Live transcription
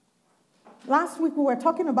Last week we were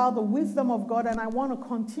talking about the wisdom of God, and I want to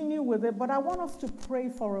continue with it, but I want us to pray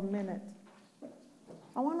for a minute.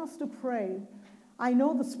 I want us to pray. I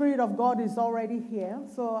know the Spirit of God is already here,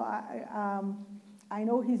 so I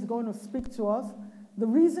know He's going to speak to us. The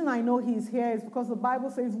reason I know He's here is because the Bible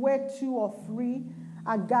says where 2 or 3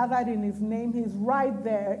 are gathered in His name, He's right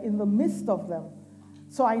there in the midst of them.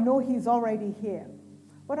 So I know He's already here.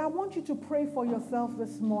 But I want you to pray for yourself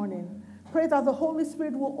this morning. Pray that the Holy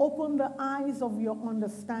Spirit will open the eyes of your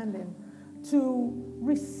understanding to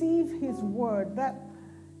receive His word. That,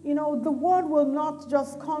 the word will not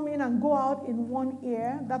just come in and go out in one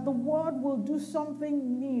ear, that the word will do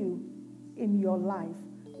something new in your life.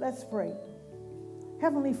 Let's pray.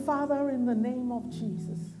 Heavenly Father, in the name of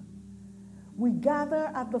Jesus, we gather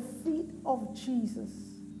at the feet of Jesus.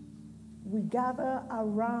 We gather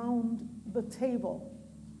around the table.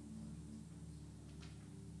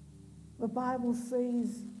 The Bible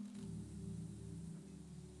says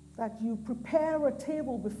that you prepare a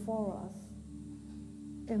table before us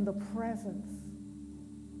in the presence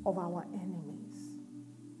of our enemies.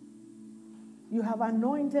 You have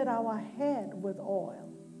anointed our head with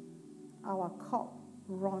oil. Our cup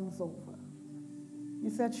runs over.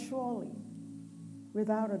 You said, surely,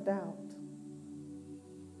 without a doubt,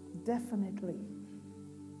 definitely,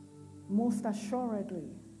 most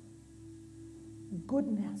assuredly,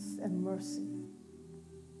 goodness and mercy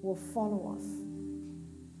will follow us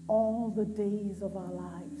all the days of our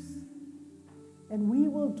lives. And we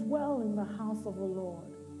will dwell in the house of the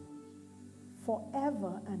Lord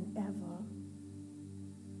forever and ever.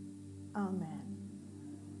 Amen.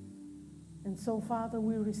 And so, Father,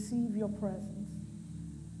 we receive your presence.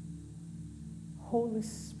 Holy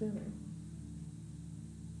Spirit,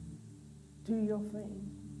 do your thing.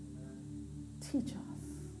 Teach us.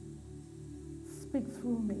 Speak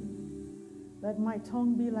through me. Let my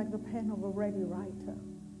tongue be like the pen of a ready writer.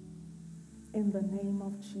 In the name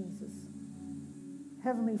of Jesus.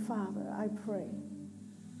 Heavenly Father, I pray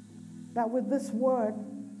that with this word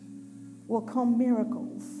will come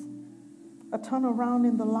miracles, a turnaround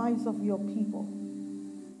in the lives of your people.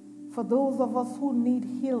 For those of us who need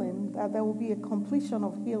healing, that there will be a completion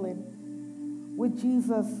of healing, which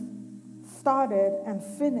Jesus started and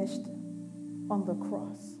finished on the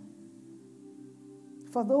cross.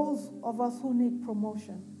 For those of us who need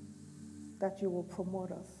promotion, that you will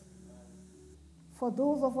promote us. For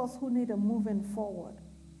those of us who need a moving forward,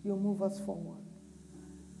 you'll move us forward.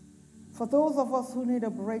 For those of us who need a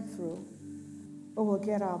breakthrough, we will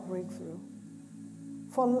get our breakthrough.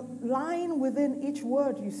 For lying within each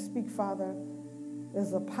word you speak, Father,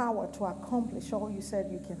 is the power to accomplish all you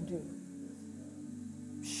said you can do.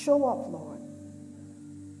 Show up, Lord,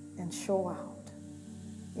 and show out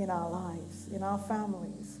in our lives, in our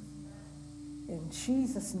families. In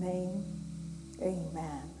Jesus' name,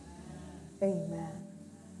 amen. Amen.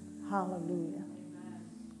 Hallelujah.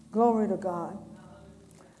 Glory to God.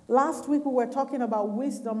 Last week we were talking about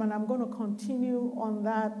wisdom, and I'm going to continue on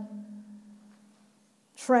that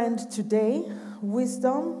trend today.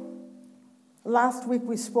 Wisdom. Last week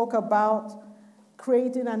we spoke about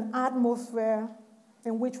creating an atmosphere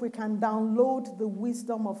in which we can download the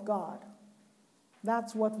wisdom of God.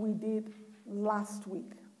 That's what we did last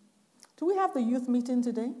week. Do we have the youth meeting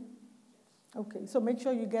today? Okay, so make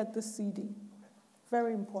sure you get the CD.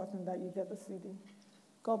 Very important that you get the CD.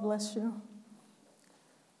 God bless you.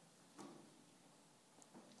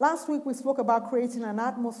 Last week we spoke about creating an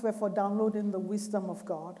atmosphere for downloading the wisdom of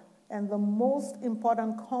God. And the most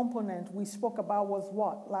important component we spoke about was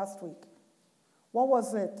what last week? What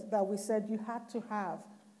was it that we said you had to have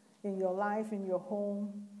in your life, in your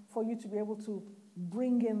home, for you to be able to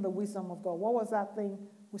bring in the wisdom of God? What was that thing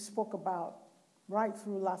we spoke about right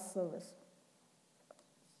through last service?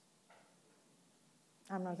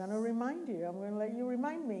 I'm not going to remind you. I'm going to let you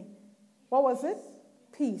remind me. What was it?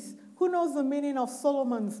 Peace. Who knows the meaning of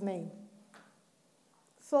Solomon's name?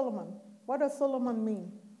 Solomon. What does Solomon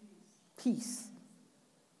mean? Peace.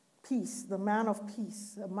 Peace, the man of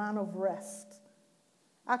peace, a man of rest.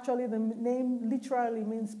 Actually, the name literally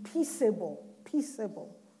means peaceable.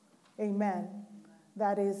 Peaceable. Amen.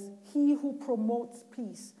 That is, he who promotes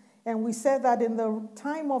peace. And we said that in the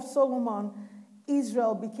time of Solomon,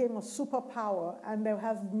 Israel became a superpower, and there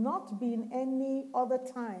has not been any other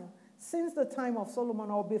time since the time of Solomon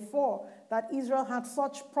or before that Israel had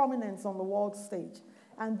such prominence on the world stage.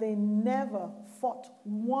 And they never fought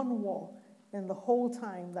one war in the whole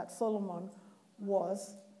time that Solomon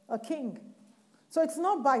was a king. So it's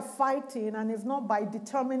not by fighting, and it's not by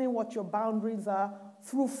determining what your boundaries are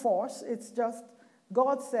through force. It's just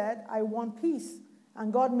God said, I want peace.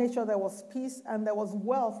 And God made sure there was peace and there was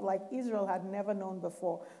wealth like Israel had never known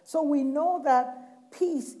before. So we know that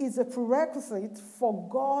peace is a prerequisite for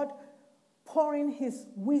God pouring his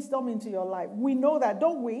wisdom into your life. We know that,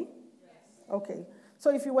 don't we? Yes. Okay. So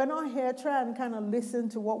if you were not here, try and kind of listen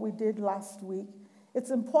to what we did last week.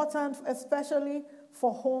 It's important, especially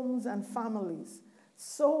for homes and families.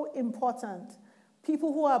 So important.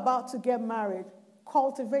 People who are about to get married,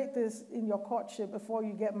 cultivate this in your courtship before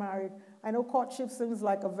you get married. I know courtship seems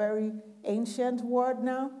like a very ancient word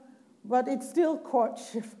now, but it's still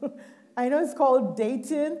courtship. I know it's called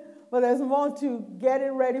dating, but there's more to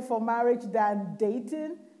getting ready for marriage than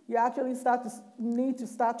dating. You actually need to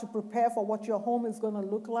start to prepare for what your home is going to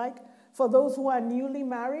look like. For those who are newly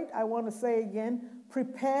married, I want to say again,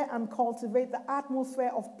 prepare and cultivate the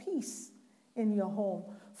atmosphere of peace in your home.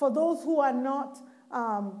 For those who are not,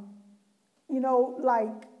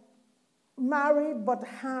 married but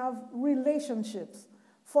have relationships,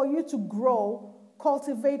 for you to grow,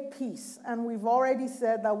 cultivate peace. And we've already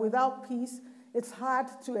said that without peace, it's hard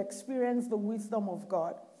to experience the wisdom of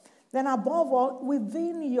God. Then above all,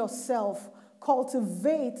 within yourself,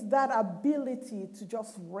 cultivate that ability to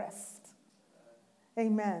just rest.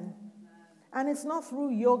 Amen. And it's not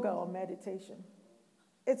through yoga or meditation.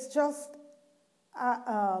 It's just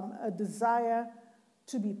a desire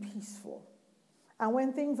to be peaceful. And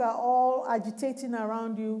when things are all agitating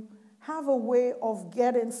around you, have a way of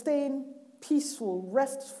staying peaceful,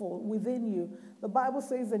 restful within you. The Bible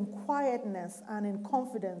says, in quietness and in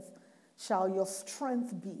confidence shall your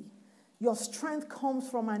strength be. Your strength comes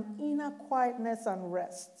from an inner quietness and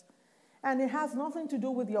rest. And it has nothing to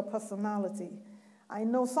do with your personality. I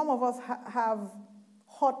know some of us have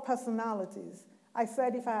hot personalities. I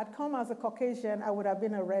said if I had come as a Caucasian, I would have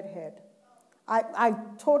been a redhead. I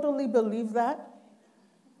totally believe that.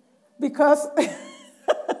 Because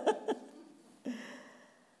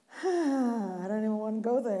I don't even want to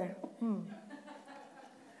go there.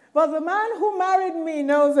 But the man who married me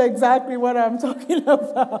knows exactly what I'm talking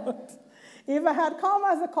about. If I had come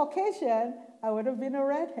as a Caucasian, I would have been a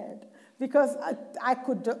redhead. Because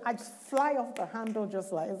I'd fly off the handle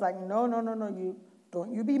just like, it's like, no, you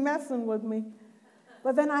don't you be messing with me.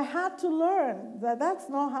 But then I had to learn that that's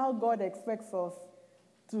not how God expects us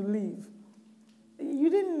to live. You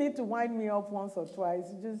didn't need to wind me up once or twice.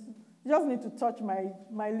 You just need to touch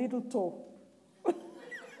my little toe.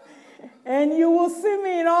 And you will see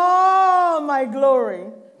me in all my glory.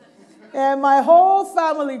 And my whole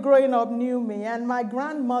family growing up knew me. And my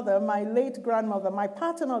grandmother, my late grandmother, my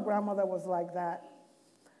paternal grandmother was like that.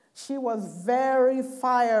 She was very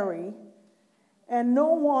fiery. And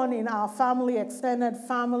no one in our family, extended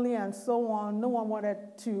family and so on, no one wanted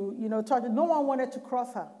to, touch her. No one wanted to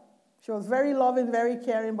cross her. She was very loving, very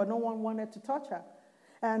caring, but no one wanted to touch her.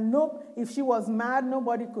 And if she was mad,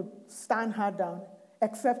 nobody could stand her down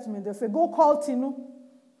except me. They say, go call Tinu.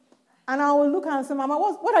 And I will look at her and say, Mama,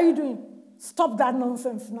 what are you doing? Stop that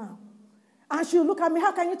nonsense now. And she'll look at me,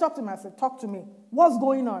 how can you talk to me? I said, talk to me. What's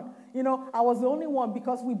going on? I was the only one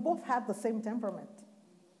because we both had the same temperament.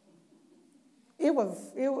 It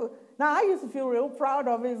was. Now, I used to feel real proud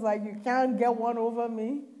of it. It's like, you can't get one over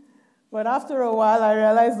me. But after a while, I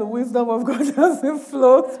realized the wisdom of God doesn't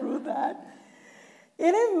flow through that.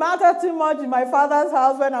 It didn't matter too much in my father's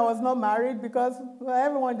house when I was not married because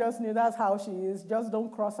everyone just knew that's how she is. Just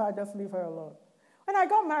don't cross her, just leave her alone. When I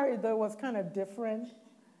got married, though, it was kind of different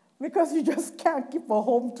because you just can't keep a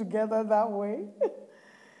home together that way.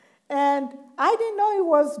 And I didn't know it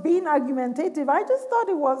was being argumentative. I just thought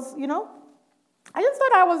it was, I just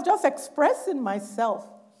thought I was just expressing myself.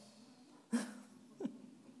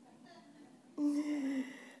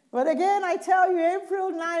 But again, I tell you,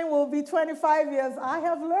 April 9 will be 25 years. I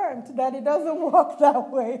have learned that it doesn't work that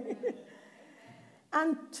way.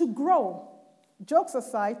 And to grow, jokes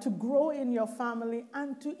aside, to grow in your family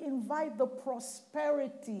and to invite the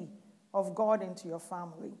prosperity of God into your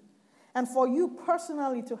family. And for you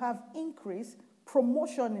personally to have increase,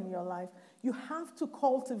 promotion in your life, you have to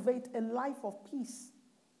cultivate a life of peace.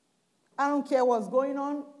 I don't care what's going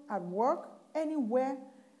on at work, anywhere,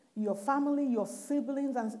 your family, your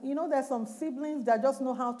siblings. And there's some siblings that just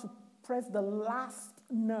know how to press the last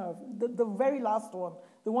nerve, the very last one,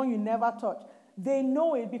 the one you never touch. They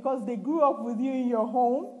know it because they grew up with you in your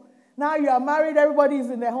home. Now you are married, everybody is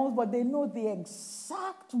in their homes, but they know the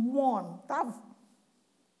exact one.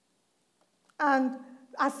 And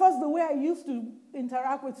at first, the way I used to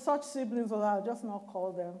interact with such siblings was I'll just not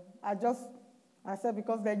call them. I said,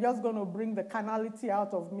 because they're just going to bring the carnality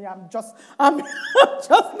out of me. I'm just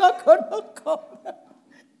not going to call them.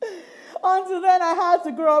 Until then, I had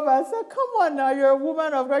to grow up and say, come on now, you're a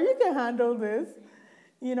woman of God. You can handle this.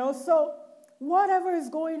 So whatever is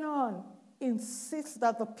going on, insist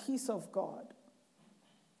that the peace of God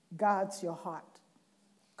guards your heart.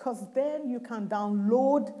 Because then you can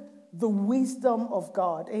download the wisdom of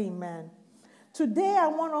God. Amen. Today I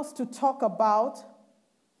want us to talk about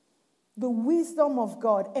the wisdom of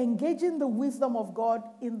God, engaging the wisdom of God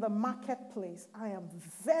in the marketplace. I am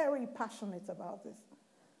very passionate about this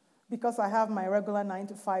because I have my regular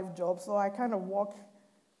 9-to-5 job, so I kind of walk,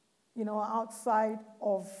 outside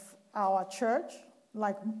of our church,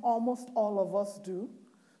 like almost all of us do,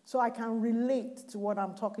 so I can relate to what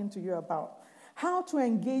I'm talking to you about. How to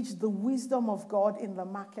engage the wisdom of God in the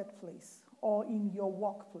marketplace or in your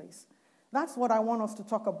workplace. That's what I want us to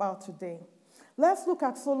talk about today. Let's look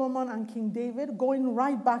at Solomon and King David, going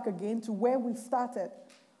right back again to where we started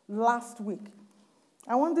last week.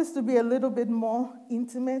 I want this to be a little bit more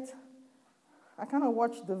intimate. I kind of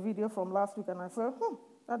watched the video from last week and I said,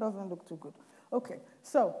 that doesn't look too good. Okay,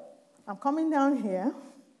 so I'm coming down here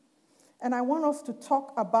and I want us to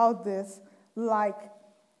talk about this like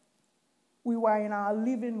we were in our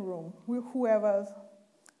living room.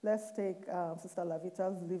 Let's take Sister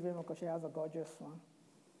Lavita's living room because she has a gorgeous one.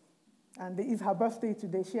 And it's her birthday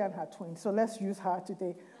today, she and her twin. So let's use her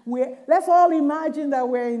today. Let's all imagine that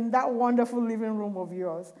we're in that wonderful living room of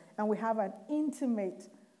yours and we have an intimate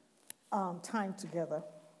time together.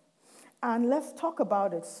 And let's talk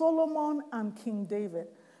about it. Solomon and King David.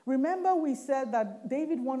 Remember we said that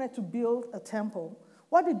David wanted to build a temple.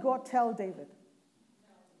 What did God tell David?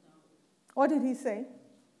 What did he say?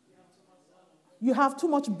 You have too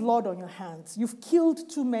much blood on your hands. You've killed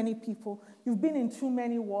too many people. You've been in too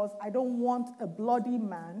many wars. I don't want a bloody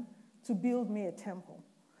man to build me a temple.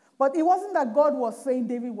 But it wasn't that God was saying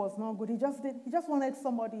David was not good. He just wanted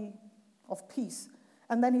somebody of peace.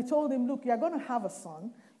 And then he told him, look, you're going to have a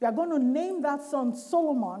son. You're going to name that son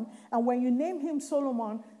Solomon. And when you name him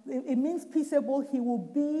Solomon, it means peaceable. He will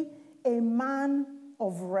be a man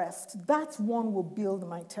of rest. That one will build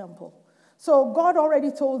my temple. So God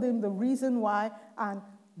already told him the reason why and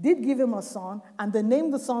did give him a son, and they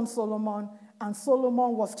named the son Solomon, and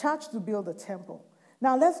Solomon was charged to build a temple.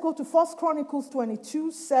 Now let's go to 1 Chronicles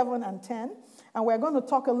 22, 7 and 10, and we're going to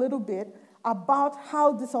talk a little bit about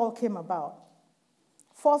how this all came about.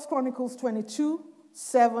 1 Chronicles 22,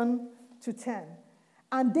 7 to 10.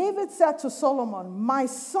 And David said to Solomon, my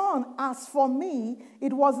son, as for me,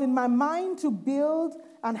 it was in my mind to build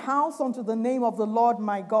an house unto the name of the Lord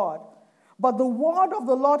my God. But the word of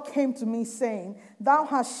the Lord came to me, saying, thou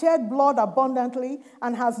hast shed blood abundantly,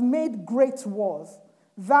 and hast made great wars.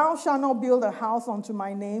 Thou shalt not build a house unto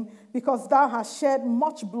my name, because thou hast shed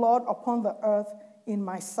much blood upon the earth in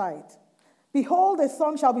my sight. Behold, a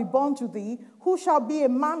son shall be born to thee, who shall be a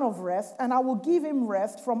man of rest, and I will give him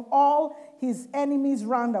rest from all his enemies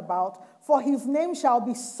round about. For his name shall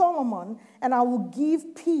be Solomon, and I will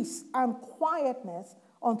give peace and quietness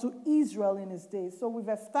unto Israel in his days. So we've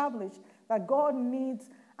established that God needs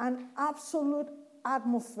an absolute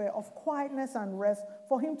atmosphere of quietness and rest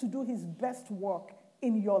for him to do his best work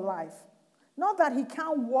in your life. Not that he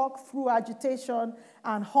can't walk through agitation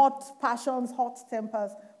and hot passions, hot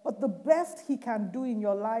tempers, but the best he can do in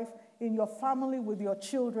your life, in your family, with your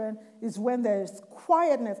children, is when there is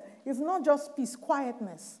quietness. It's not just peace,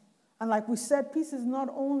 quietness. And like we said, peace is not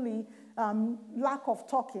only lack of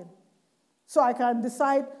talking. So I can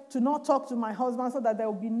decide to not talk to my husband so that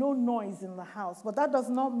there will be no noise in the house. But that does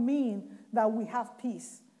not mean that we have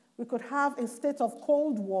peace. We could have a state of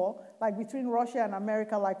Cold War, like between Russia and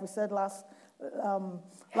America, like we said last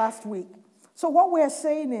week. So what we're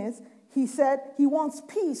saying is, he said he wants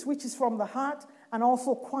peace, which is from the heart, and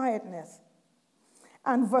also quietness.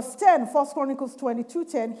 And verse 10, 1 Chronicles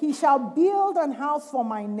 22:10, he shall build an house for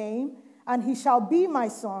my name, and he shall be my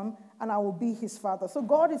son, and I will be his father. So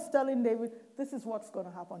God is telling David, this is what's going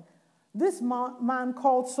to happen. This man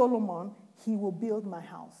called Solomon, he will build my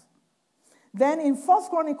house. Then in 1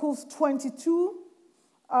 Chronicles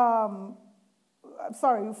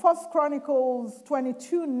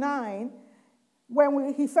 22:9,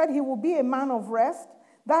 when he said he will be a man of rest,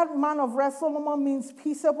 that man of rest, Solomon, means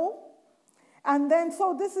peaceable. And then,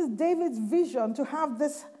 so this is David's vision to have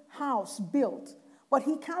this house built. But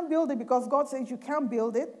he can't build it because God says you can't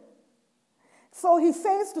build it. So he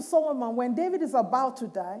says to Solomon, when David is about to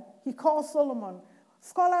die, he calls Solomon.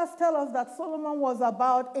 Scholars tell us that Solomon was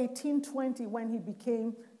about 1820 when he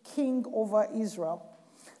became king over Israel.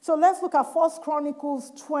 So let's look at 1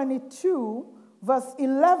 Chronicles 22, verse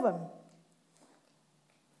 11.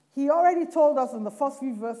 He already told us in the first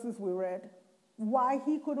few verses we read why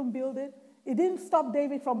he couldn't build it. It didn't stop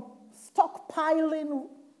David from stockpiling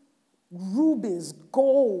rubies,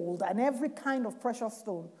 gold, and every kind of precious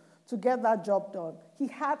stone to get that job done. He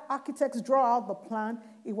had architects draw out the plan.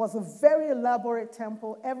 It was a very elaborate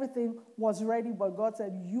temple. Everything was ready, but God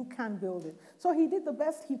said, you can't build it. So he did the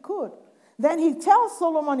best he could. Then he tells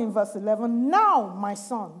Solomon in verse 11, now, my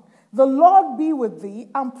son, the Lord be with thee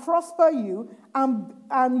and prosper you,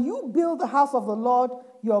 and you build the house of the Lord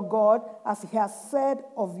your God as he has said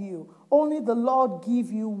of you. Only the Lord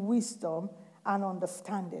give you wisdom and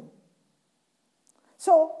understanding.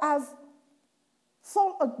 So as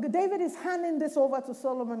David is handing this over to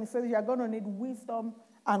Solomon, he says, you're going to need wisdom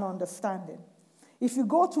and understanding. If you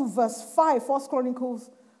go to verse 5, 1 Chronicles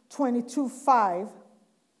 22:5,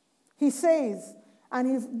 he says,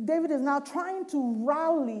 and David is now trying to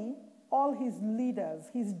rally all his leaders,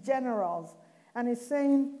 his generals, and he's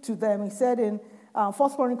saying to them, he said in 1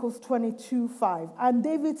 Chronicles 22:5, and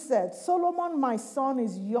David said, Solomon, my son,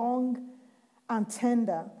 is young and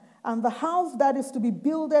tender, and the house that is to be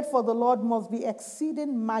builded for the Lord must be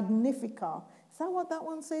exceeding magnifical. Is that what that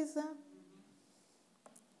one says there?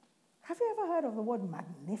 Have you ever heard of the word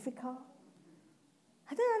magnifical?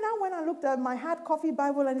 I think now when I looked at my hard copy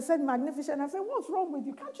Bible and it said magnificent, I said, what's wrong with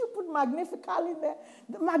you? Can't you put magnifical in there?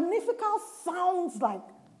 The magnifical sounds like,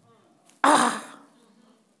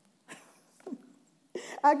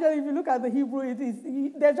 Actually, if you look at the Hebrew,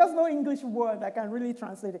 there's just no English word that can really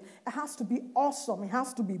translate it. It has to be awesome. It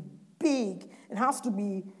has to be big. It has to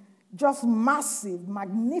be just massive,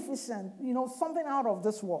 magnificent, something out of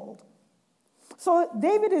this world. So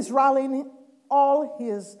David is rallying all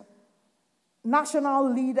his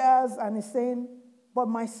national leaders and he's saying, but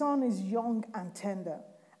my son is young and tender,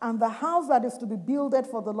 and the house that is to be builded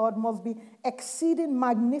for the Lord must be exceeding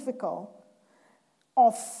magnifical,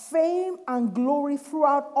 of fame and glory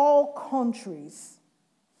throughout all countries.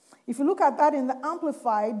 If you look at that in the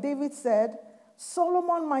Amplified, David said,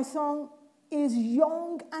 Solomon, my son, is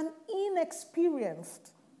young and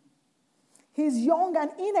inexperienced. He's young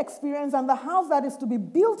and inexperienced, and the house that is to be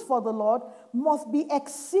built for the Lord must be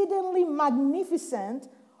exceedingly magnificent,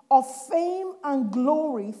 of fame and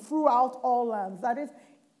glory throughout all lands. That is,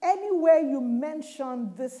 anywhere you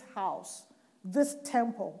mention this house, this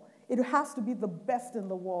temple, it has to be the best in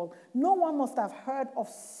the world. No one must have heard of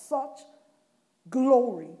such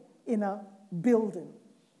glory in a building.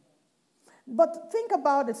 But think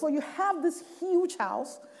about it. So you have this huge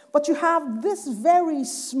house, but you have this very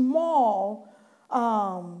small, he's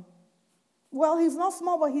not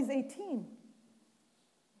small, but he's 18.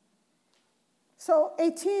 So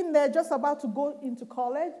 18, they're just about to go into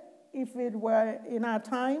college. If it were in our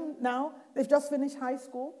time now, they've just finished high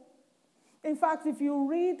school. In fact, if you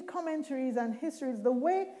read commentaries and histories, the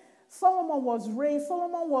way Solomon was raised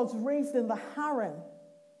in the harem.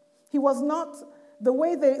 He was not, the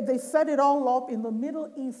way they set it all up in the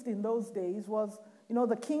Middle East in those days was,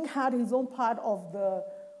 the king had his own part of the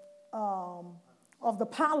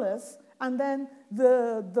palace, and then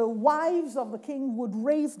the wives of the king would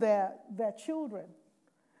raise their children.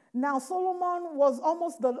 Now, Solomon was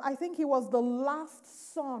he was the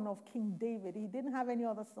last son of King David. He didn't have any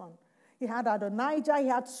other son. He had Adonijah, he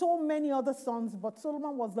had so many other sons, but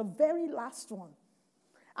Solomon was the very last one.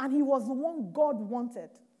 And he was the one God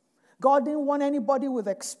wanted. God didn't want anybody with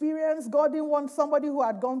experience. God didn't want somebody who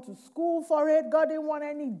had gone to school for it. God didn't want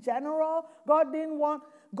any general. God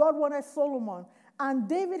wanted Solomon. And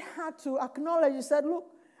David had to acknowledge, he said, look,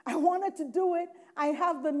 I wanted to do it. I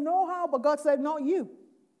have the know-how, but God said, not you.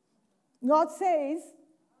 God says,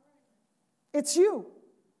 it's you.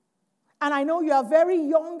 And I know you are very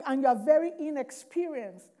young and you are very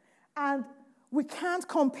inexperienced. And we can't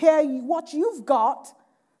compare what you've got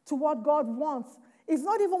to what God wants. It's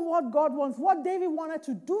not even what God wants, what David wanted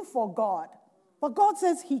to do for God. But God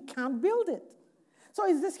says he can't build it. So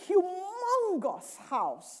it's this humongous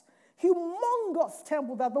house, humongous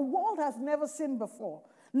temple that the world has never seen before,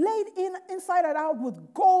 laid inside and out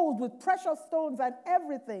with gold, with precious stones and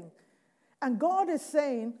everything. And God is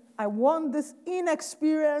saying, I want this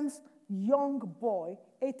inexperienced young boy,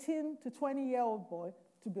 18 to 20-year-old boy,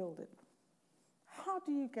 to build it. How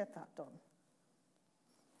do you get that done?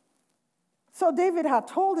 So David had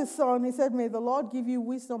told his son, he said, may the Lord give you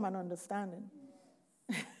wisdom and understanding.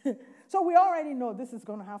 So we already know this is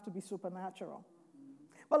going to have to be supernatural.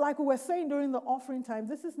 But like we were saying during the offering time,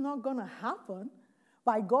 this is not going to happen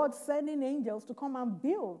by God sending angels to come and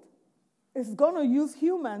build. It's going to use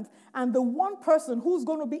humans, and the one person who's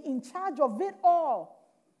going to be in charge of it all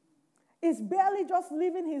is barely just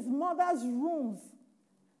leaving his mother's rooms.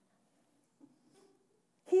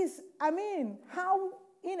 How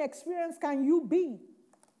inexperienced can you be?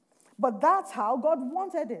 But that's how God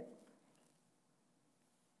wanted it.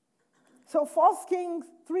 So 1 Kings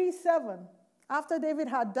 3:7, after David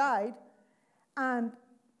had died, and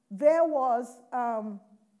there was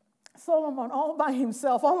Solomon all by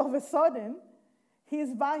himself. All of a sudden,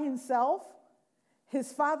 he's by himself.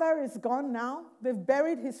 His father is gone now. They've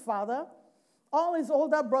buried his father. All his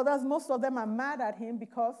older brothers, most of them are mad at him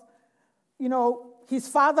because, his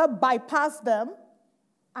father bypassed them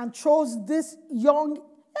and chose this young.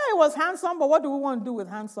 Yeah, he was handsome, but what do we want to do with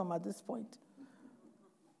handsome at this point?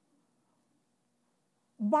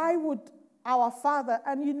 Why would our father,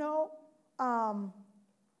 and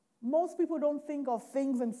most people don't think of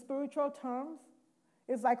things in spiritual terms.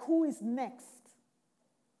 It's like, who is next?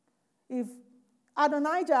 If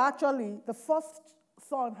Adonijah, actually, the first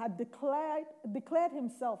son, had declared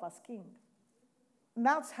himself as king. And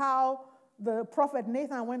that's how the prophet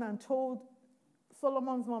Nathan went and told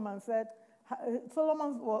Solomon's mom and said,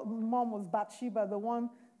 Solomon's mom was Bathsheba, the one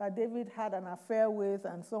that David had an affair with,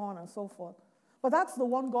 and so on and so forth. But that's the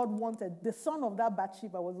one God wanted. The son of that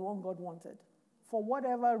Bathsheba was the one God wanted. For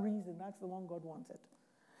whatever reason, that's the one God wanted.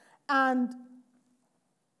 And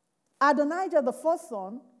Adonijah, the first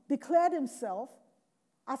son, declared himself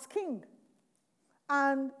as king.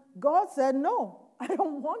 And God said, no, I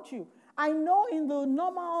don't want you. I know in the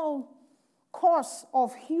normal course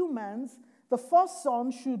of humans, the first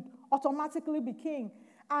son should automatically be king.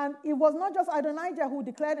 And it was not just Adonijah who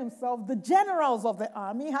declared himself. The generals of the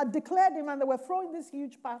army had declared him, and they were throwing this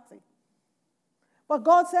huge party. But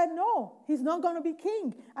God said, no, he's not going to be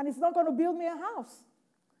king, and he's not going to build me a house.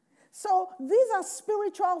 So these are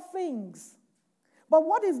spiritual things. But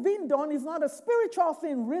what is being done is not a spiritual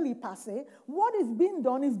thing really per se. What is being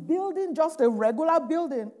done is building just a regular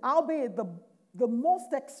building, albeit the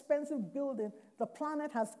most expensive building the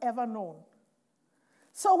planet has ever known.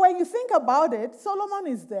 So when you think about it,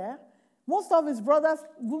 Solomon is there. Most of his brothers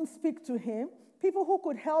won't speak to him. People who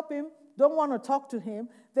could help him don't want to talk to him.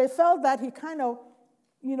 They felt that he kind of,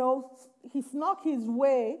 he snuck his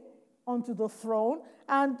way onto the throne.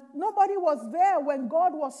 And nobody was there when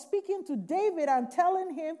God was speaking to David and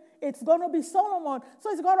telling him it's going to be Solomon. So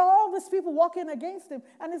he's got all these people walking against him.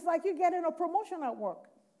 And it's like you're getting a promotion at work.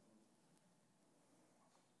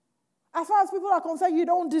 As far as people are concerned, you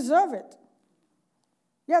don't deserve it.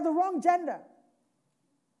 You're the wrong gender.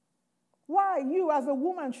 Why you as a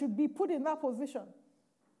woman should be put in that position?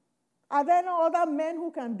 Are there no other men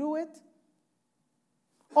who can do it?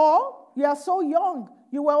 Or you are so young,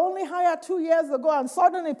 you were only hired 2 years ago, and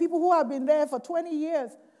suddenly people who have been there for 20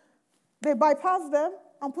 years, they bypass them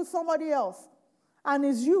and put somebody else. And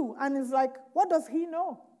it's you. And it's like, what does he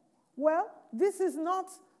know? Well, this is not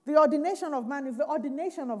the ordination of man, it's the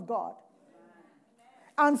ordination of God.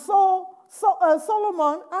 And so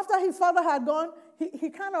Solomon, after his father had gone, he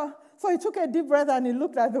took a deep breath and he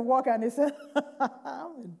looked at the work and he said,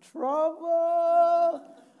 I'm in trouble.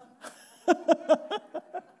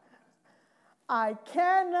 I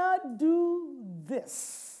cannot do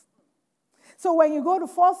this. So when you go to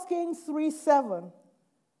 1 Kings 3:7,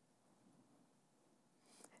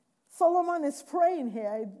 Solomon is praying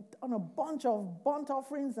here on a bunch of burnt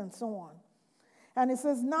offerings and so on. And it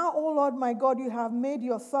says, now, O Lord my God, you have made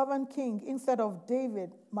your servant king instead of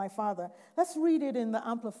David, my father. Let's read it in the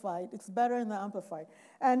Amplified. It's better in the Amplified.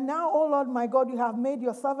 And now, O Lord my God, you have made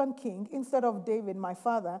your servant king instead of David, my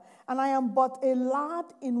father. And I am but a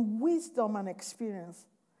lad in wisdom and experience.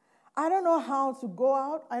 I don't know how to go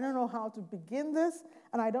out. I don't know how to begin this.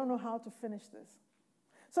 And I don't know how to finish this.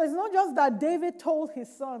 So it's not just that David told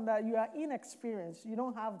his son that you are inexperienced. You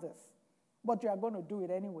don't have this. But you are going to do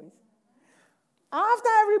it anyways. After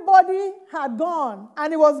everybody had gone,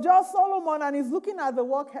 and it was just Solomon, and he's looking at the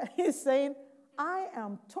work, and he's saying, I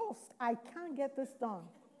am toast. I can't get this done.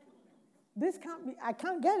 I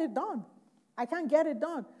can't get it done. I can't get it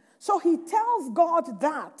done. So he tells God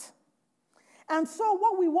that. And so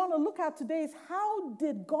what we want to look at today is how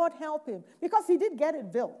did God help him? Because he did get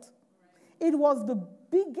it built. It was the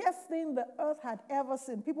biggest thing the earth had ever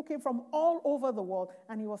seen. People came from all over the world,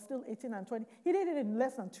 and he was still 18 and 20. He did it in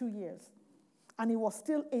less than 2 years. And he was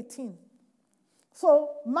still 18.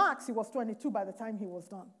 So max, he was 22 by the time he was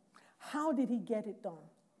done. How did he get it done?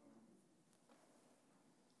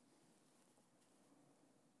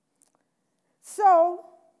 So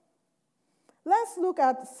let's look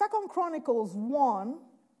at 2 Chronicles 1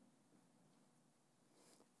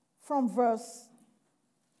 from verse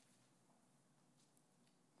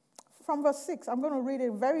 6. I'm going to read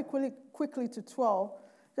it very quickly to 12,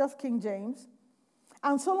 just King James.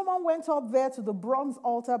 And Solomon went up there to the bronze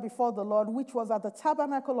altar before the Lord, which was at the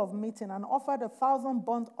tabernacle of meeting, and offered 1,000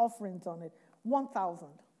 burnt offerings on it. 1,000.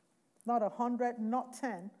 Not 100, not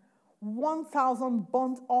 10. 1,000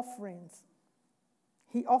 burnt offerings.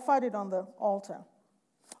 He offered it on the altar.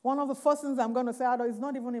 One of the first things I'm going to say, although it's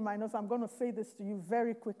not even in my notes, I'm going to say this to you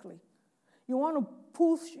very quickly. You want to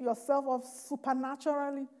push yourself up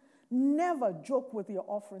supernaturally? Never joke with your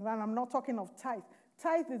offerings. And I'm not talking of tithe.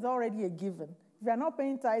 Tithe is already a given. If you're not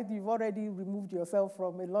paying tithe, you've already removed yourself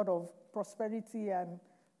from a lot of prosperity, and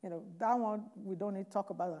that one, we don't need to talk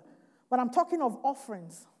about that. But I'm talking of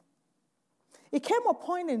offerings. It came a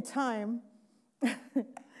point in time, I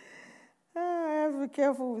have to be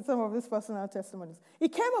careful with some of these personal testimonies.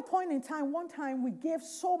 It came a point in time, one time we gave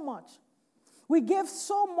so much. We gave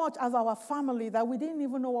so much as our family that we didn't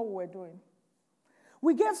even know what we were doing.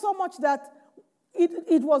 We gave so much that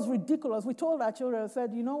it was ridiculous. We told our children,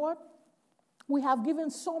 said, you know what? We have given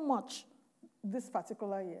so much this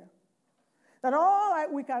particular year that all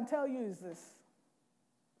we can tell you is this.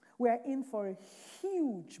 We are in for a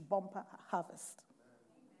huge bumper harvest.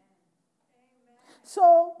 Amen.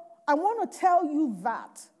 So I want to tell you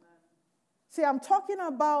that. See, I'm talking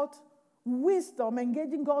about wisdom,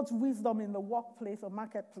 engaging God's wisdom in the workplace or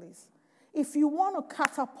marketplace. If you want to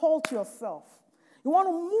catapult yourself, you want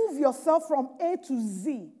to move yourself from A to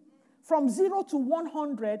Z, from 0 to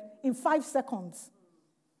 100 in 5 seconds.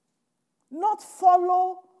 Not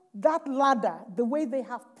follow that ladder the way they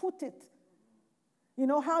have put it. You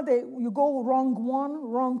know how you go wrong 1,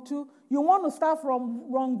 wrong 2. You want to start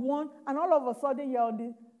from wrong 1, and all of a sudden you're on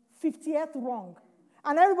the 50th wrong.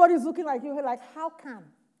 And everybody's looking like you, like, how can?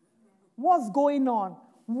 What's going on?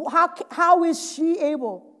 How is she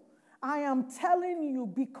able? I am telling you,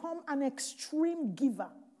 become an extreme giver.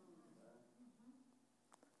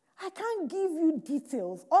 I can't give you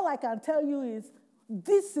details. All I can tell you is,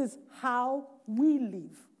 this is how we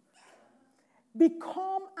live.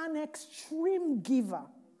 Become an extreme giver.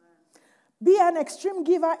 Be an extreme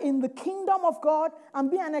giver in the kingdom of God, and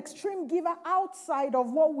be an extreme giver outside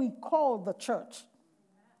of what we call the church.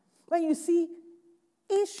 When you see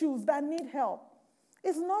issues that need help,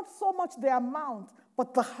 it's not so much the amount,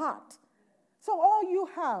 but the heart. So all you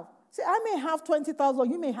have, see, I may have 20,000,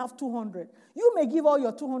 you may have 200. You may give all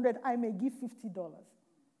your 200, I may give $50.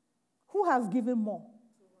 Who has given more?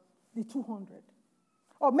 The 200.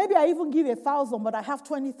 Or maybe I even give 1,000, but I have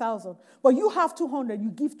 20,000. But you have 200,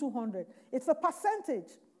 you give 200. It's a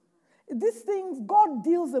percentage. These things, God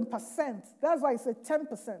deals in percent. That's why I say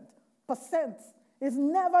 10%. Percent is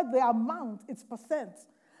never the amount, it's percent.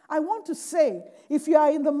 I want to say, if you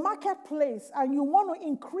are in the marketplace and you want to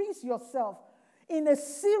increase yourself in a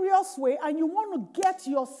serious way, and you want to get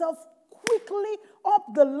yourself quickly up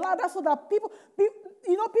the ladder so that people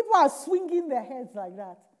are swinging their heads like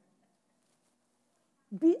that.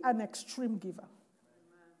 Be an extreme giver.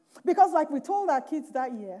 Because like we told our kids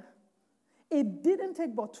that year, it didn't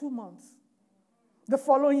take but 2 months. The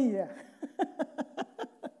following year.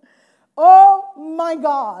 Oh my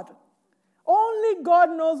God. Only God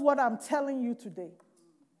knows what I'm telling you today.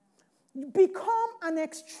 Become an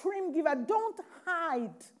extreme giver. Don't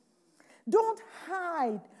hide. Don't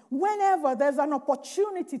hide whenever there's an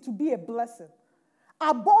opportunity to be a blessing.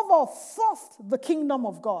 Above all, first, the kingdom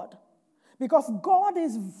of God. Because God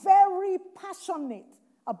is very passionate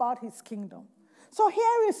about his kingdom. So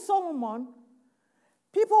here is Solomon.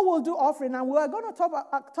 People will do offering, and we're going to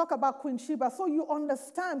talk about Queen Sheba, so you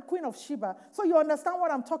understand, Queen of Sheba, so you understand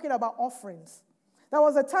what I'm talking about offerings. There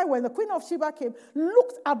was a time when the Queen of Sheba came,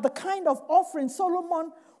 looked at the kind of offering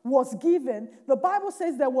Solomon was given. The Bible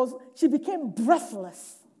says she became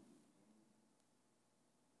breathless.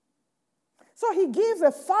 So he gives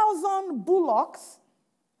 1,000 bullocks.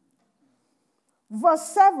 Verse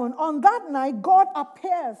 7, on that night, God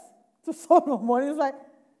appears to Solomon. He's like,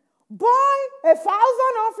 boy, 1,000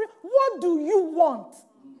 offering, what do you want?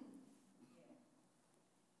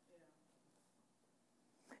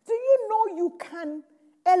 Do you know you can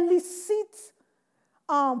elicit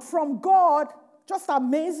from God just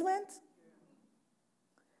amazement?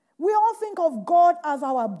 We all think of God as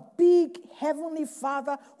our big heavenly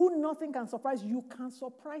Father who nothing can surprise. You can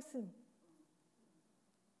surprise him.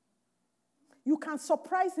 You can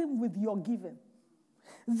surprise him with your giving.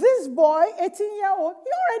 This boy, 18-year-old,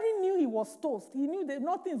 he already knew he was toast. He knew that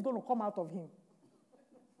nothing is going to come out of him.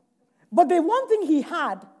 But the one thing he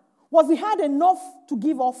had was he had enough to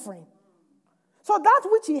give offering. So that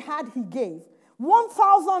which he had, he gave.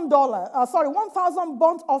 $1,000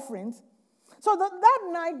 burnt offerings. So that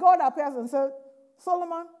night, God appears and said,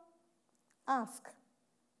 Solomon, ask,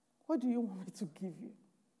 what do you want me to give you?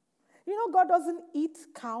 You know, God doesn't eat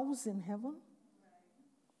cows in heaven.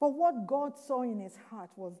 But what God saw in his heart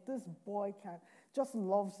was, this boy just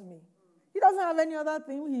loves me. He doesn't have any other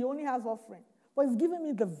thing. He only has offering. but he's giving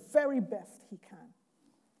me the very best he can.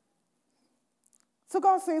 So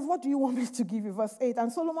God says, what do you want me to give you? Verse 8,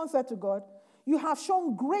 and Solomon said to God, you have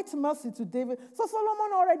shown great mercy to David. So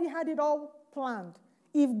Solomon already had it all planned.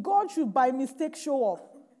 If God should by mistake show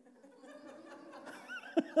up,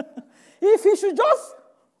 if he should just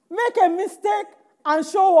make a mistake and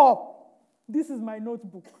show up, this is my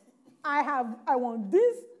notebook. I want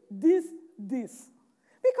this.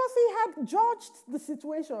 Because he had judged the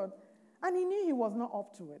situation and he knew he was not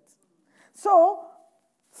up to it. So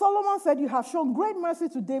Solomon said, you have shown great mercy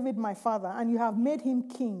to David, my father, and you have made him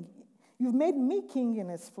king. You've made me king in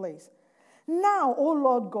his place. Now, O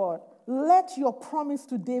Lord God, let your promise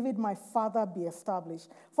to David, my father, be established.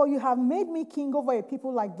 For you have made me king over a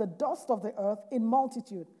people like the dust of the earth in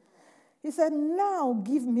multitude. He said, now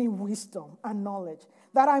give me wisdom and knowledge,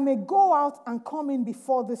 that I may go out and come in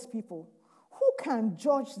before this people. Who can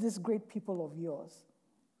judge this great people of yours?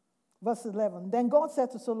 Verse 11, then God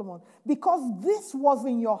said to Solomon, because this was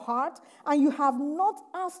in your heart, and you have not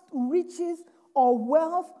asked riches or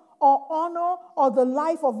wealth or honor or the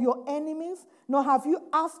life of your enemies, nor have you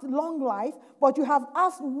asked long life, but you have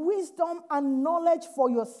asked wisdom and knowledge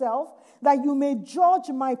for yourself, that you may judge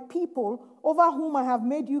my people over whom I have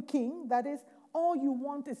made you king. That is, all you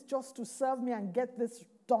want is just to serve me and get this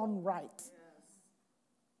done right. Yes.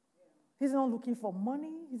 He's not looking for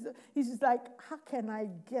money. He's just like, how can I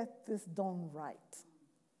get this done right?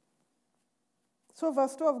 So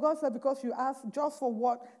verse 12, God said, because you asked just for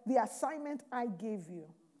what the assignment I gave you.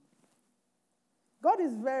 God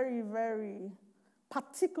is very, very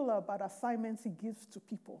particular about assignments he gives to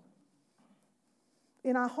people.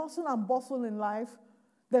 In our hustle and bustle in life,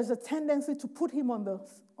 there's a tendency to put him on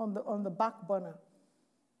the back burner.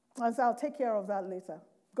 I say, I'll take care of that later.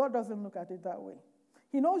 God doesn't look at it that way.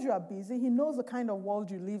 He knows you are busy. He knows the kind of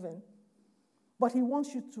world you live in. But he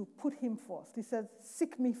wants you to put him first. He says,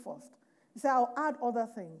 seek me first. He said, I'll add other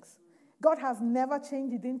things. God has never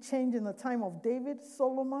changed. He didn't change in the time of David,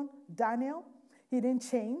 Solomon, Daniel. He didn't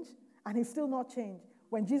change, and he's still not changed.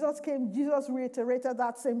 When Jesus came, Jesus reiterated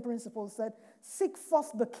that same principle, said, seek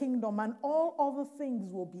first the kingdom, and all other things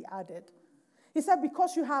will be added. He said,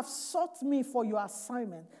 because you have sought me for your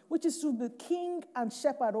assignment, which is to be king and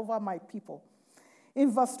shepherd over my people.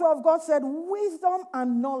 In verse 12, God said, wisdom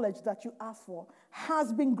and knowledge that you ask for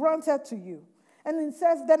has been granted to you. And it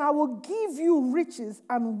says, then I will give you riches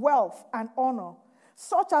and wealth and honor,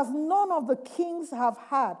 such as none of the kings have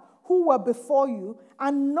had who were before you,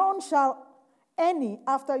 and none shall any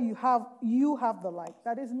after you have the like.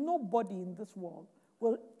 That is, nobody in this world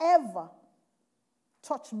will ever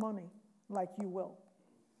touch money like you will.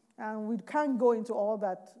 And we can't go into all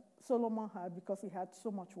that Solomon had because he had so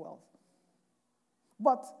much wealth.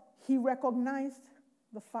 But he recognized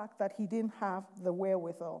the fact that he didn't have the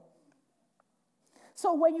wherewithal.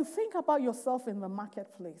 So when you think about yourself in the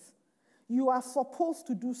marketplace, you are supposed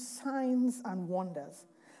to do signs and wonders.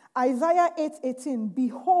 Isaiah 8:18,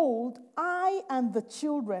 behold, I and the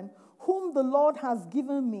children whom the Lord has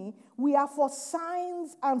given me, we are for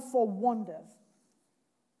signs and for wonders.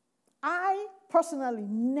 I personally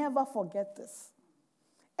never forget this.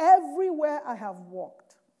 Everywhere I have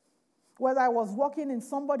walked, whether I was walking in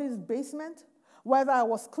somebody's basement, whether I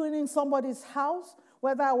was cleaning somebody's house,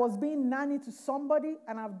 whether I was being nanny to somebody,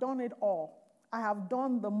 and I've done it all. I have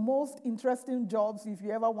done the most interesting jobs if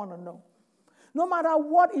you ever want to know. No matter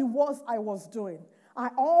what it was I was doing, I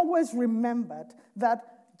always remembered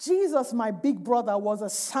that Jesus, my big brother, was a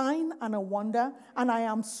sign and a wonder, and I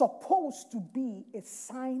am supposed to be a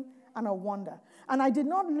sign and a wonder. And I did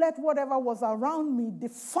not let whatever was around me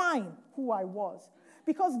define who I was,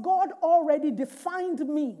 because God already defined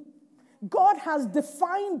me. God has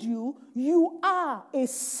defined you. You are a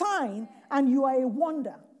sign and you are a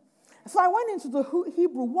wonder. So I went into the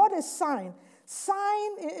Hebrew. What is sign?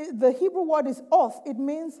 Sign, the Hebrew word is oath. It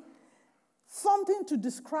means something to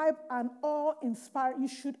describe an awe-inspire. You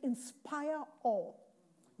should inspire awe.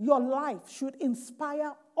 Your life should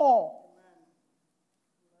inspire awe.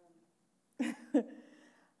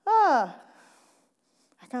 I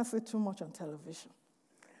can't say too much on television.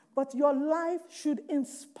 But your life should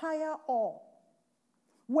inspire awe.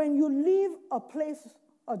 When you leave a place,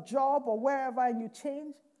 a job, or wherever, and you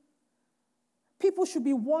change, people should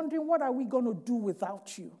be wondering, what are we going to do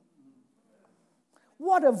without you?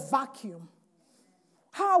 What a vacuum.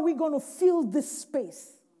 How are we going to fill this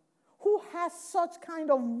space? Who has such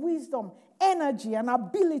kind of wisdom, energy, and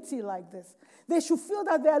ability like this? They should feel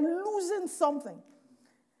that they're losing something.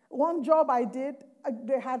 One job I did,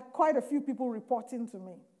 they had quite a few people reporting to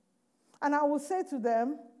me. And I would say to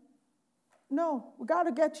them, no, we got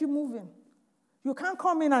to get you moving. You can't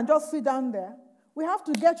come in and just sit down there. We have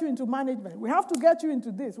to get you into management. We have to get you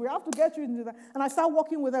into this. We have to get you into that. And I start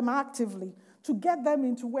working with them actively to get them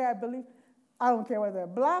into where I believe. I don't care whether they're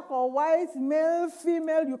black or white, male,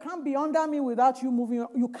 female. You can't be under me without you moving.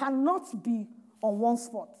 You cannot be on one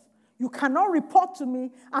spot. You cannot report to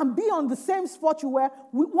me and be on the same spot you were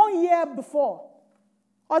 1 year before.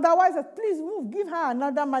 Otherwise, please move. Give her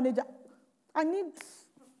another manager. I need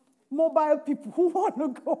mobile people who want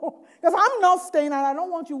to go. Because I'm not staying and I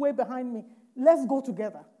don't want you way behind me. Let's go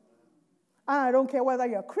together. And I don't care whether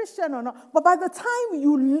you're Christian or not. But by the time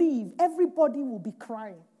you leave, everybody will be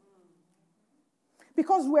crying.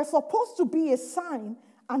 Because we're supposed to be a sign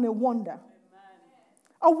and a wonder.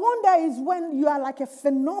 A wonder is when you are like a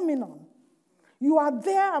phenomenon. You are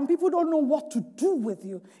there and people don't know what to do with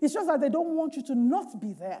you. It's just that they don't want you to not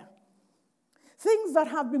be there. Things that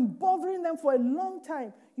have been bothering them for a long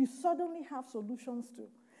time, you suddenly have solutions to.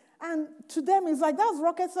 And to them, it's like, that's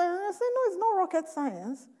rocket science. And I say, no, it's not rocket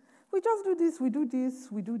science. We just do this, we do this,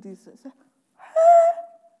 we do this. I say, huh?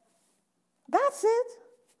 That's it?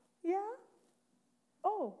 Yeah?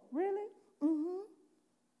 Oh, really? Mm-hmm.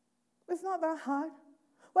 It's not that hard.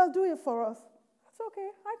 Well, do it for us. It's okay,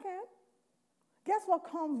 I can. Guess what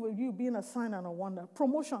comes with you being a sign and a wonder?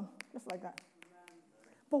 Promotion, just like that.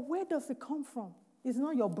 But where does it come from? It's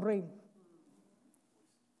not your brain.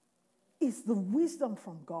 It's the wisdom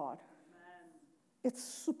from God. It's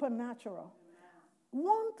supernatural.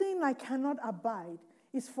 One thing I cannot abide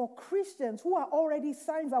is for Christians who are already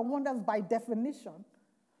signs and wonders by definition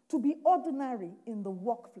to be ordinary in the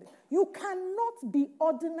workplace. You cannot be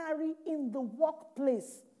ordinary in the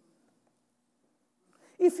workplace.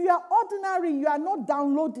 If you are ordinary, you are not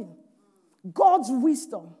downloading God's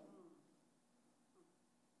wisdom.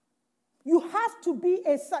 You have to be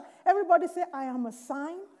a sign. Everybody say, I am a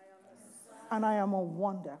sign, and I am a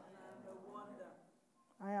wonder.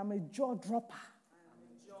 I am a jaw dropper.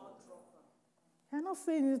 You're not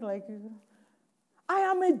saying it like, I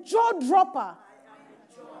am a jaw dropper.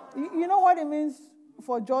 You know what it means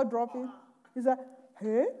for jaw dropping? It's a,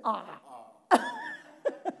 hey, ah.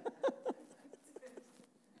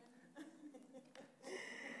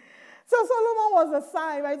 So Solomon was a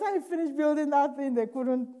sign. By the time he finished building that thing, they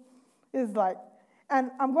couldn't. It's like,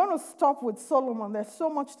 and I'm going to stop with Solomon. There's so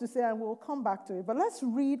much to say, and we'll come back to it. But let's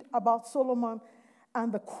read about Solomon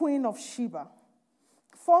and the Queen of Sheba.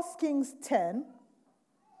 1 Kings 10,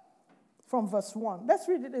 from verse 1. Let's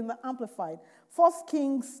read it in the Amplified. 1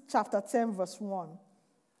 Kings chapter 10, verse 1.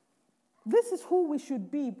 This is who we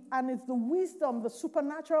should be, and it's the wisdom, the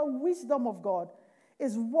supernatural wisdom of God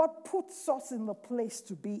is what puts us in the place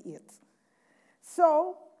to be it.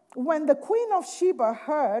 So, when the Queen of Sheba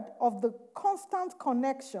heard of the constant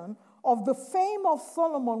connection of the fame of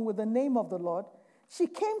Solomon with the name of the Lord, she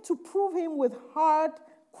came to prove him with hard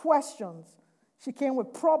questions. She came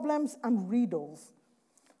with problems and riddles.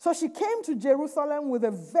 So she came to Jerusalem with a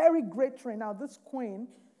very great train. Now, this queen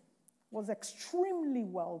was extremely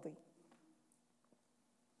wealthy.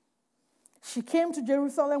 She came to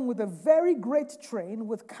Jerusalem with a very great train,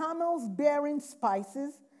 with camels bearing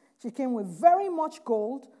spices. She came with very much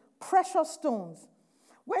gold, precious stones.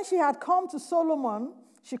 When she had come to Solomon,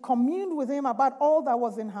 she communed with him about all that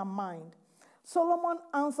was in her mind. Solomon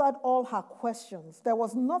answered all her questions. There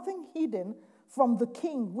was nothing hidden from the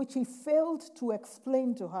king which he failed to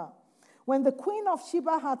explain to her. When the Queen of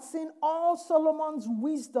Sheba had seen all Solomon's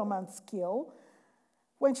wisdom and skill,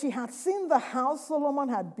 when she had seen the house Solomon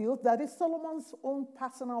had built, that is Solomon's own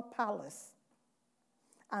personal palace,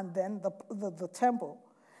 and then the temple,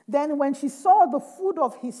 then when she saw the food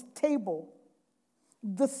of his table,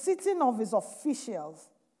 the sitting of his officials,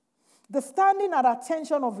 the standing at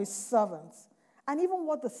attention of his servants, and even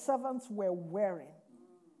what the servants were wearing.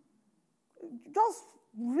 Just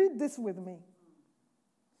read this with me.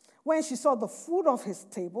 When she saw the food of his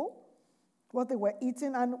table, what they were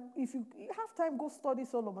eating, and if you have time, go study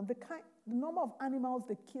Solomon, the number of animals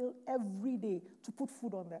they kill every day to put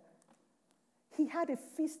food on there. He had a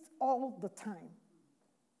feast all the time.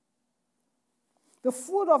 The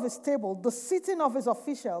food of his table, the sitting of his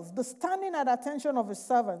officials, the standing at attention of his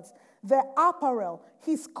servants, their apparel,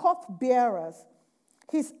 his cup-bearers,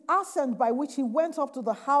 his ascent by which he went up to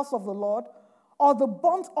the house of the Lord, or the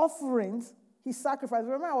burnt offerings he sacrificed.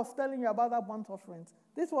 Remember I was telling you about that burnt offerings.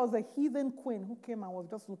 This was a heathen queen who came and was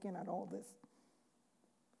just looking at all this.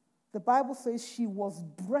 The Bible says she was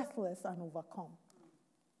breathless and overcome.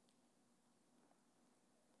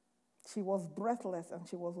 She was breathless and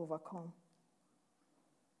she was overcome.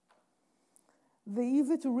 The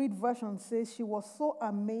easy-to-read version says she was so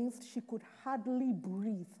amazed she could hardly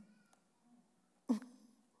breathe.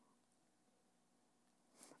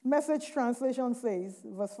 Message translation says,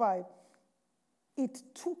 verse 5, it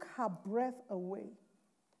took her breath away.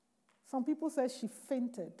 Some people say she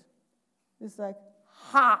fainted. It's like,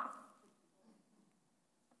 ha!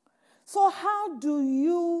 So how do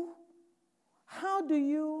you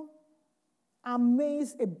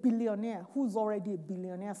amaze a billionaire who's already a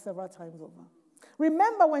billionaire several times over?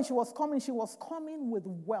 Remember when she was coming with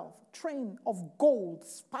wealth, train of gold,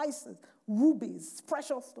 spices, rubies,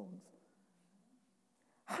 precious stones.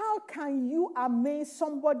 How can you amaze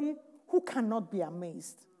somebody who cannot be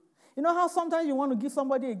amazed? You know how sometimes you want to give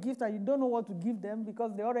somebody a gift and you don't know what to give them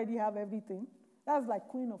because they already have everything? That's like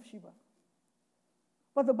Queen of Sheba.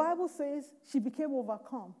 But the Bible says she became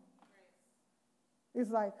overcome.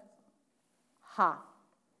 It's like, ha.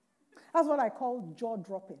 That's what I call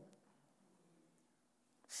jaw-dropping.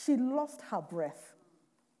 She lost her breath.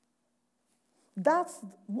 That's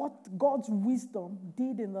what God's wisdom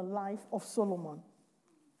did in the life of Solomon.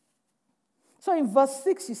 So in verse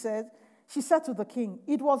 6, she said to the king,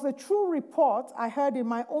 it was a true report I heard in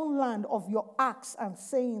my own land of your acts and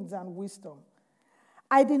sayings and wisdom.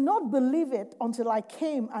 I did not believe it until I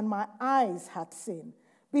came and my eyes had seen.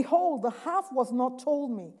 Behold, the half was not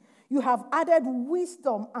told me. You have added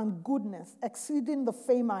wisdom and goodness, exceeding the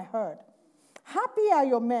fame I heard. Happy are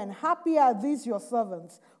your men, happy are these your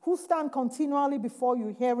servants, who stand continually before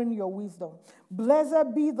you, hearing your wisdom.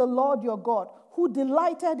 Blessed be the Lord your God, who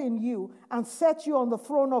delighted in you and set you on the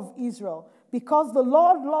throne of Israel. Because the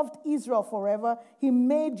Lord loved Israel forever, he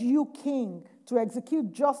made you king to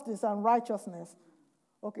execute justice and righteousness.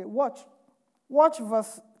 Okay, watch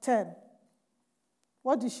verse 10.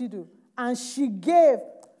 What did she do? And she gave.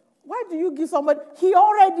 Why do you give somebody? He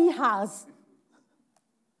already has.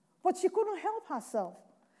 But she couldn't help herself.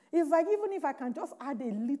 It's like, even if I can just add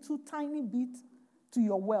a little tiny bit to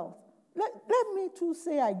your wealth, let me too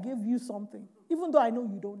say I gave you something, even though I know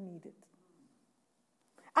you don't need it.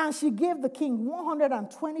 And she gave the king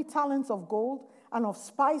 120 talents of gold and of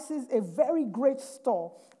spices, a very great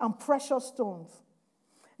store, and precious stones.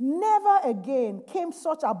 Never again came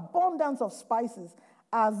such abundance of spices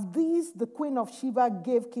as these the queen of Sheba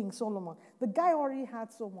gave King Solomon. The guy already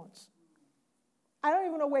had so much. I don't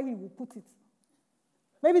even know where he will put it.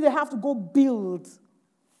 Maybe they have to go build,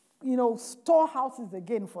 storehouses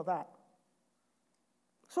again for that.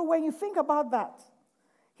 So when you think about that,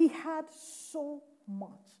 he had so much.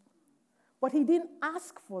 But he didn't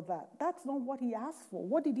ask for that. That's not what he asked for.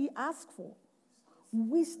 What did he ask for?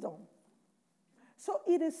 Wisdom. So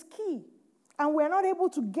it is key. And we're not able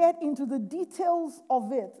to get into the details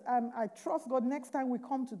of it. And I trust God, next time we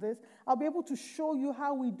come to this, I'll be able to show you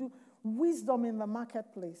how we do wisdom in the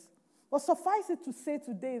marketplace. But suffice it to say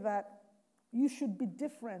today that you should be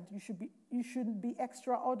different. You should be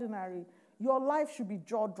extraordinary. Your life should be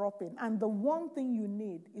jaw-dropping. And the one thing you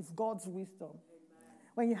need is God's wisdom. Amen.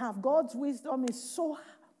 When you have God's wisdom, it's so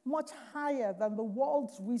much higher than the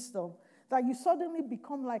world's wisdom that you suddenly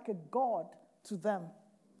become like a god to them.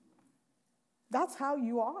 That's how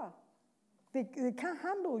you are. They can't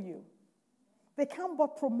handle you. They can't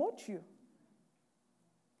but promote you.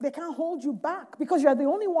 They can't hold you back because you're the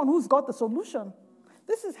only one who's got the solution.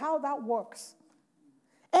 This is how that works.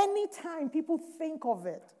 Anytime people think of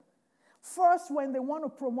it, first when they want to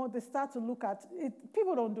promote, they start to look at it.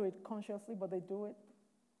 People don't do it consciously, but they do it.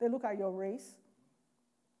 They look at your race.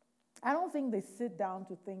 I don't think they sit down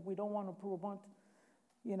to think we don't want to promote,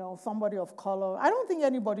 somebody of color. I don't think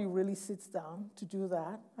anybody really sits down to do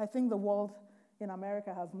that. I think the world in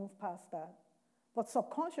America has moved past that. But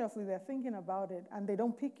subconsciously, they're thinking about it, and they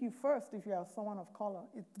don't pick you first if you are someone of color.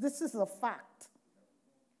 This is a fact.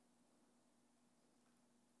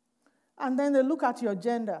 And then they look at your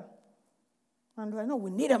gender, and they're like, no,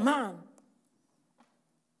 we need a man.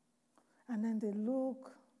 And then they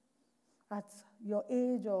look at your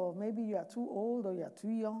age, or maybe you are too old or you are too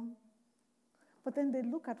young. But then they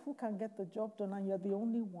look at who can get the job done, and you're the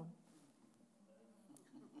only one.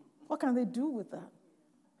 What can they do with that?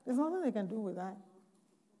 There's nothing they can do with that.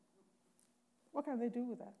 What can they do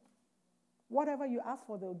with that? Whatever you ask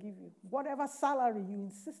for, they'll give you. Whatever salary you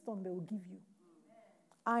insist on, they will give you.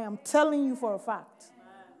 I am telling you for a fact.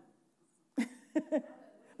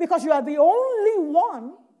 Because you are the only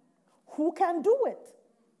one who can do it.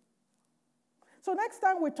 So next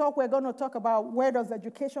time we talk, we're going to talk about where does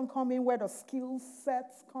education come in, where does skill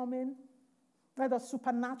sets come in, where does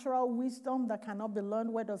supernatural wisdom that cannot be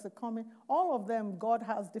learned, where does it come in? All of them, God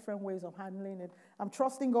has different ways of handling it. I'm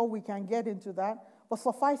trusting God we can get into that. But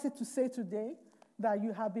suffice it to say today that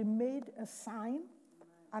you have been made a sign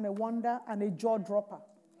and a wonder and a jaw-dropper.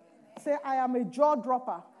 Say, I am a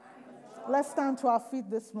jaw-dropper. Let's stand to our feet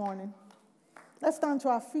this morning. Let's stand to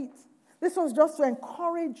our feet. This was just to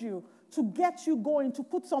encourage you, to get you going, to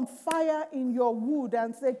put some fire in your wood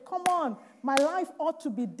and say, come on, my life ought to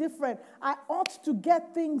be different. I ought to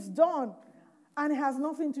get things done. And it has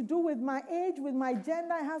nothing to do with my age, with my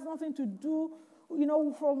gender. It has nothing to do,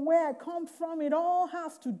 from where I come from. It all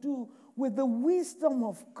has to do with the wisdom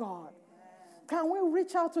of God. Can we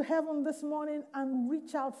reach out to heaven this morning and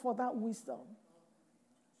reach out for that wisdom?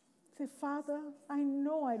 Say, Father, I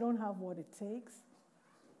know I don't have what it takes.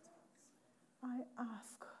 I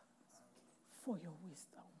ask for your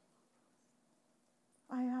wisdom.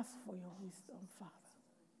 I ask for your wisdom, Father.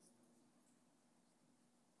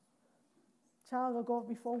 Child of God,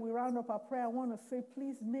 before we round up our prayer, I want to say,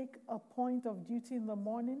 please make a point of duty in the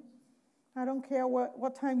morning. I don't care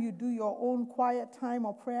what time you do your own quiet time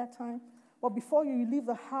or prayer time, but before you leave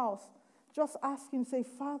the house, just ask him, say,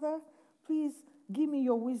 Father, please give me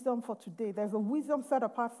your wisdom for today. There's a wisdom set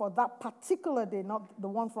apart for that particular day, not the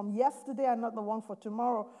one from yesterday and not the one for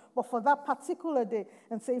tomorrow, but for that particular day.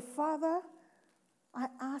 And say, Father, I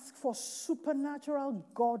ask for supernatural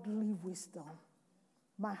godly wisdom.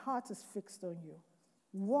 My heart is fixed on you.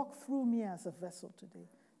 Walk through me as a vessel today.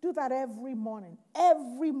 Do that every morning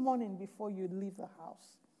before you leave the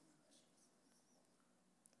house.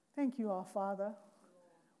 Thank you, our Father.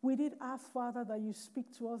 We did ask, Father, that you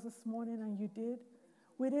speak to us this morning, and you did.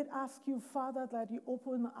 We did ask you, Father, that you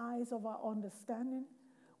open the eyes of our understanding.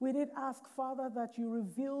 We did ask, Father, that you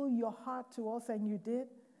reveal your heart to us, and you did.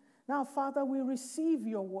 Now, Father, we receive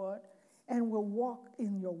your word, and we'll walk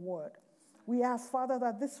in your word. We ask, Father,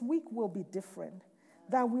 that this week will be different,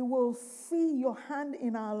 that we will see your hand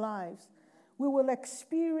in our lives. We will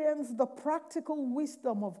experience the practical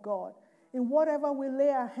wisdom of God in whatever we lay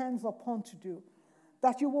our hands upon to do,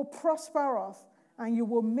 that you will prosper us and you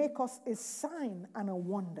will make us a sign and a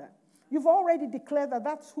wonder. You've already declared that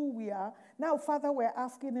that's who we are. Now, Father, we're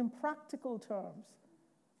asking in practical terms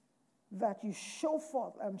that you show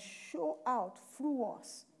forth and show out through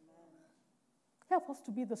us. Help us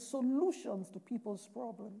to be the solutions to people's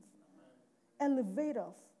problems. Elevate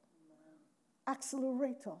us.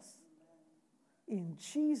 Accelerate us. In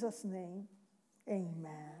Jesus' name,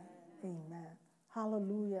 amen. Amen.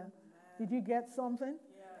 Hallelujah. Did you get something?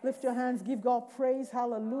 Lift your hands. Give God praise.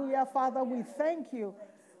 Hallelujah. Father, we thank you.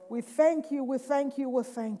 We thank you. We thank you. We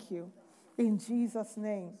thank you. In Jesus'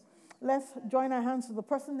 name. Let's join our hands to the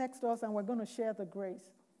person next to us, and we're going to share the grace.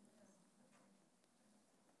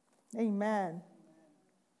 Amen.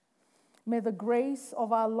 May the grace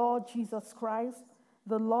of our Lord Jesus Christ,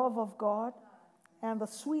 the love of God, and the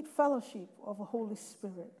sweet fellowship of the Holy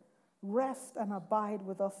Spirit rest and abide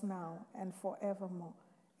with us now and forevermore.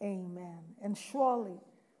 Amen. And surely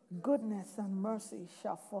goodness and mercy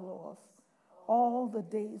shall follow us all the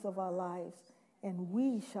days of our lives, and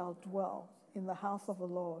we shall dwell in the house of the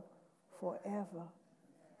Lord forever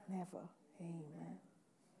and ever. Amen.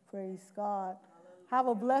 Praise God. Have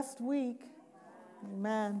a blessed week.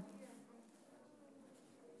 Amen.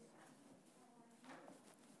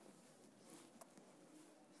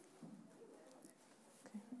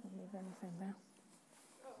 Okay, don't leave anything there.